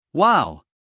Wow!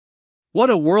 What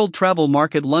a world travel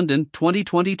market London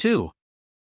 2022!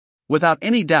 Without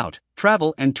any doubt,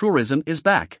 travel and tourism is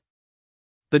back.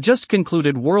 The just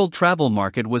concluded world travel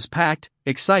market was packed,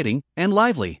 exciting, and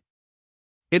lively.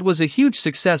 It was a huge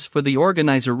success for the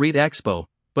organizer REIT Expo,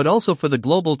 but also for the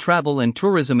global travel and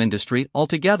tourism industry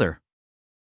altogether.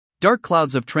 Dark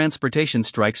clouds of transportation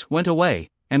strikes went away,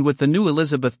 and with the new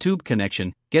Elizabeth Tube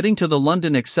connection, getting to the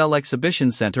London Excel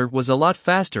Exhibition Centre was a lot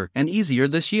faster and easier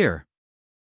this year.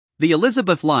 The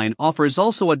Elizabeth line offers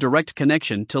also a direct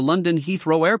connection to London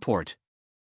Heathrow Airport.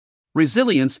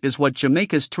 Resilience is what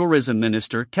Jamaica's tourism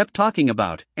minister kept talking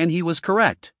about, and he was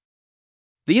correct.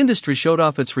 The industry showed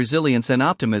off its resilience and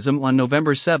optimism on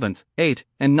November 7, 8,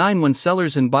 and 9 when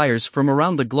sellers and buyers from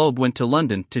around the globe went to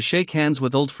London to shake hands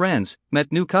with old friends,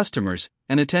 met new customers,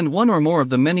 and attend one or more of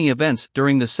the many events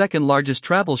during the second largest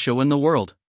travel show in the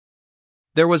world.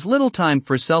 There was little time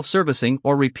for self-servicing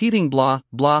or repeating blah,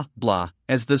 blah, blah,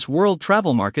 as this world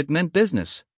travel market meant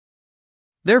business.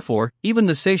 Therefore, even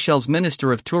the Seychelles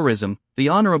Minister of Tourism, the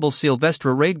Honourable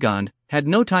Sylvestre Radegonde, had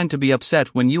no time to be upset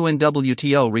when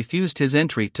UNWTO refused his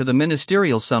entry to the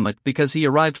ministerial summit because he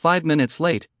arrived 5 minutes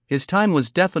late. His time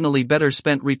was definitely better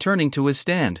spent returning to his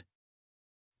stand.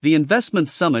 The Investment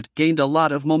Summit gained a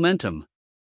lot of momentum.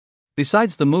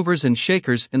 Besides the movers and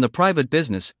shakers in the private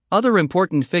business, other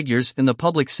important figures in the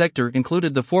public sector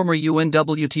included the former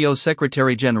UNWTO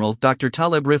Secretary General Dr.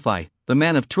 Taleb Rifai, the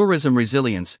man of tourism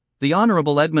resilience, the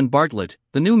Honourable Edmund Bartlett,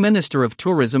 the new Minister of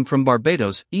Tourism from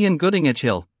Barbados, Ian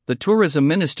Goodingich-Hill, the Tourism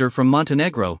Minister from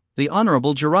Montenegro, the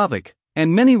Honourable Jaravic,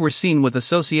 and many were seen with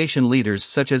association leaders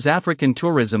such as African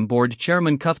Tourism Board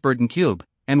Chairman Cuthbert Ncube,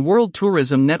 and World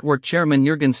Tourism Network Chairman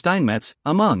Jürgen Steinmetz,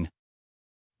 among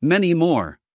many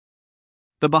more.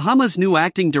 The Bahamas' new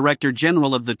Acting Director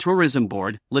General of the Tourism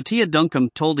Board, Latia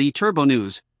Duncombe, told eTurbo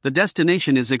News, the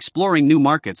destination is exploring new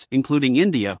markets including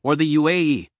India or the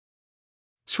UAE.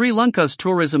 Sri Lanka's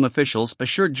tourism officials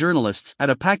assured journalists at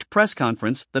a packed press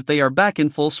conference that they are back in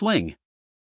full swing.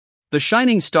 The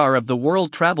shining star of the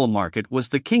world travel market was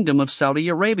the Kingdom of Saudi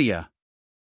Arabia.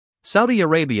 Saudi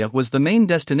Arabia was the main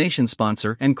destination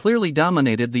sponsor and clearly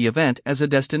dominated the event as a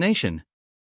destination.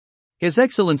 His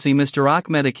Excellency Mr.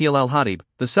 Ahmed Akil Al-Hatib,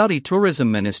 the Saudi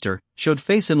tourism minister, showed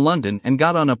face in London and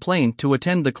got on a plane to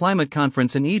attend the climate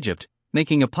conference in Egypt,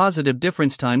 making a positive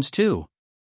difference ×2.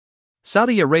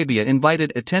 Saudi Arabia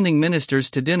invited attending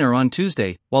ministers to dinner on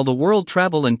Tuesday, while the World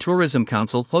Travel and Tourism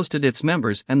Council hosted its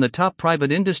members and the top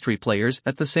private industry players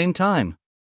at the same time.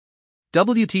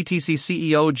 WTTC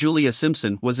CEO Julia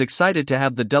Simpson was excited to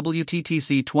have the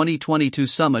WTTC 2022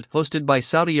 summit hosted by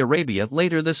Saudi Arabia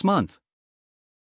later this month.